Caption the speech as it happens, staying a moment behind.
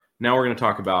Now we're going to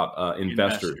talk about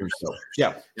investors. So, yeah.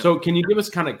 Yep. So can you give us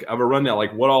kind of a rundown,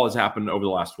 like what all has happened over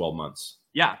the last 12 months?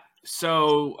 Yeah.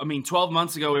 So, 12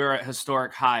 months ago, we were at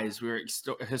historic highs. We were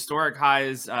at historic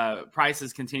highs,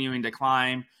 prices continuing to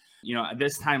climb.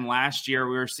 This time last year,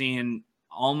 we were seeing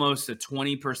almost a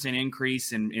 20%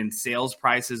 increase in sales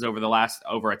prices over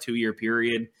a 2-year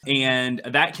period. And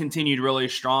that continued really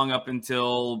strong up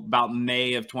until about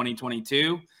May of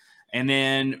 2022. And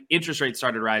then interest rates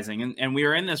started rising, and we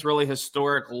were in this really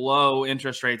historic low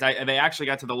interest rates. They actually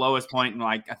got to the lowest point in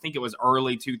I think it was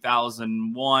early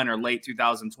 2001 or late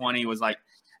 2020 was I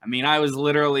was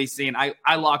literally seeing,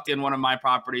 I locked in one of my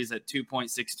properties at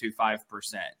 2.625%.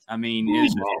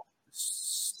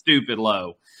 It's stupid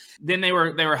low. Then they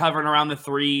were hovering around the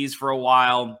threes for a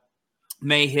while.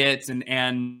 May hits,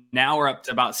 and now we're up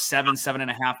to about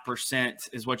 7.5%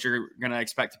 is what you're going to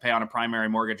expect to pay on a primary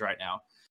mortgage right now.